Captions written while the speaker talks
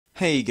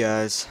Hey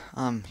guys,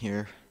 I'm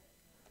here.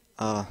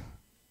 Uh,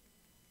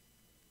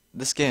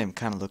 this game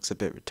kind of looks a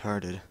bit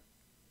retarded.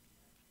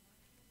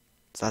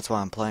 So that's why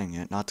I'm playing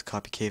it, not to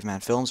copy Caveman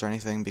Films or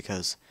anything,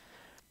 because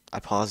I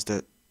paused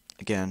it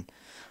again.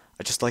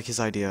 I just like his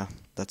idea.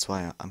 That's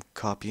why I'm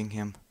copying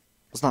him.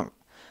 I'm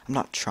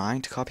not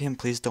trying to copy him.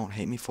 Please don't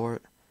hate me for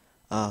it.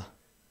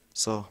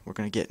 So we're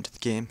gonna get into the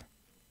game.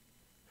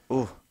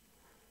 Ooh.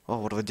 Oh,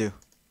 what do I do?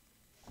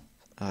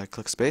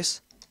 Click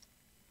space?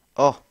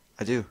 Oh,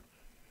 I do.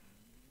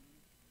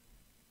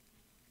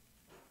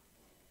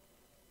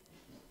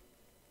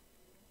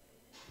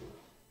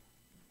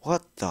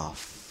 What the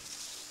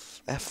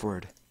F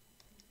word?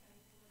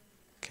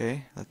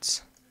 Okay,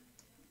 let's...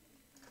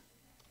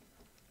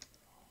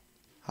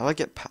 How do I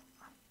get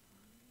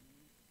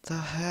the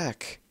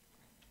heck?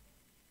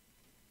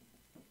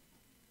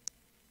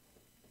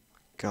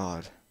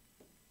 God.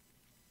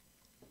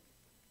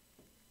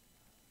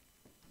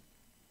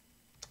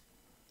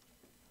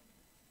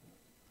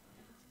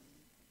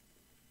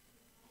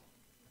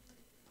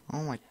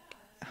 Oh my...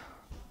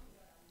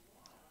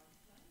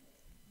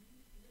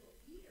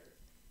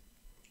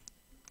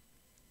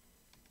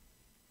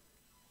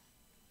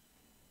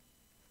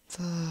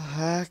 The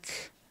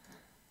heck?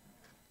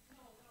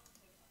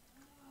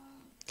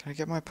 Can I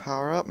get my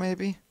power up,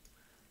 maybe?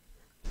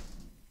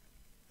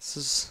 This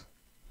is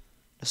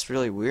just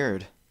really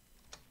weird.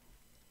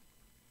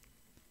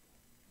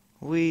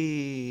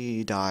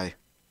 We die.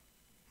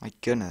 My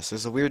goodness,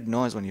 there's a weird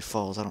noise when he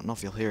falls. I don't know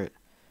if you'll hear it.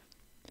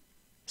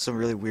 Some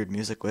really weird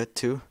music with it,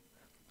 too.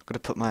 I'm gonna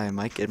put my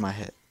mic in my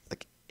head,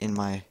 like, in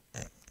my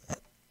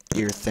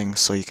ear thing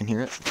so you can hear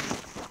it.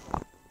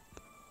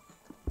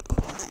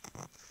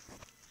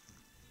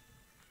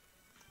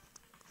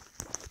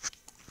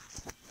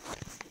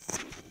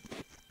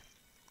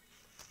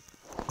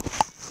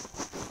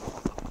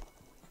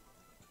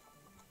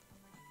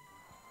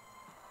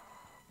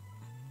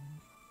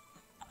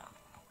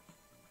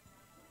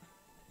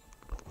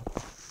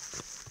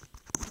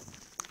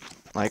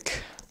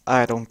 Like,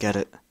 I don't get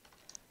it.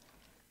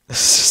 This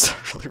is just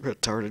a really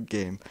retarded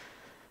game.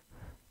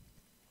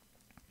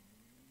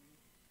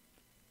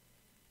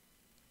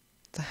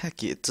 The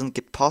heck, it doesn't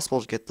get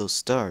possible to get those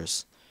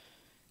stars.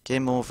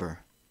 Game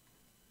over.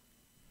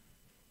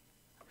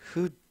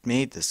 Who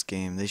made this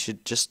game? They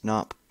should just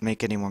not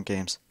make any more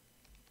games.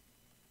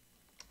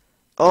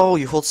 Oh,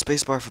 you hold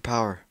spacebar for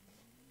power.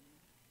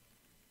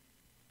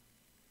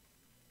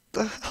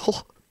 The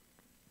hell?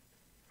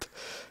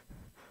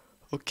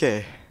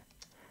 Okay.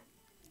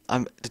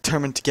 I'm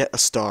determined to get a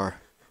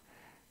star.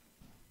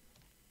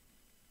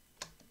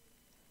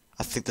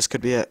 I think this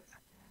could be it.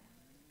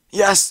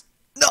 Yes!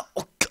 No!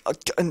 Oh, God,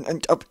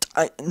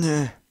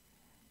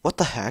 what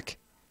the heck?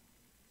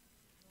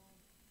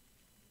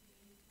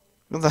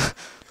 Look at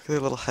their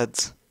little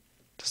heads.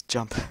 Just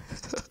jump.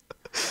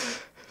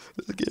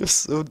 This game is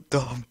so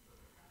dumb.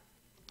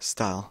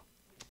 Style.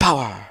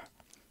 Power!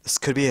 This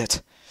could be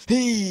it.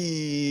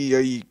 Hey!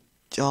 Are you...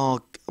 Oh,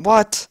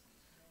 what?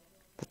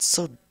 That's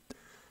so...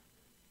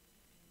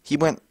 He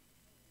went...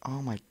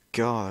 Oh my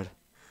god.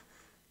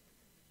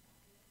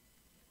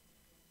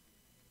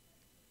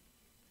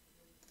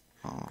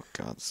 Oh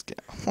god, this game...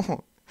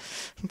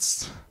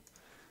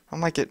 I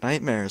might get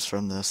nightmares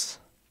from this.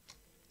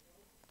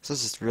 This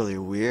is just really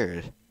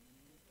weird.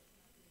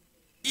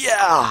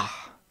 Yeah!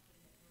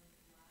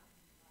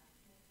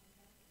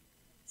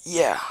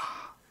 Yeah!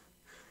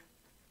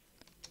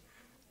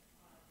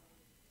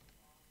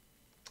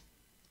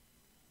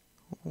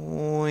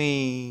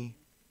 Wee.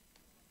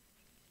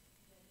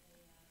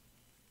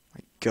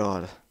 My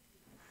god.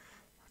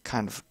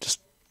 Kind of just...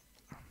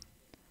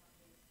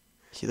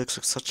 He looks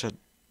like such a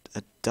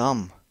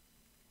dumb...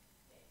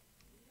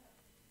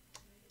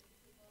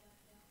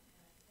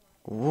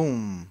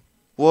 Boom.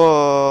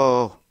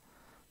 Whoa!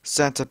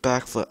 Santa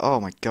backflip. Oh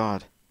my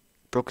god.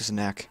 Broke his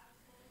neck.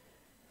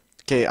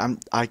 Okay,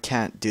 I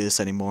can't do this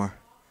anymore.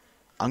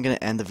 I'm gonna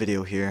end the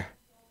video here.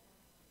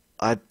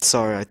 I'm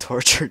sorry I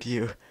tortured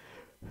you.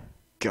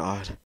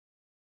 God.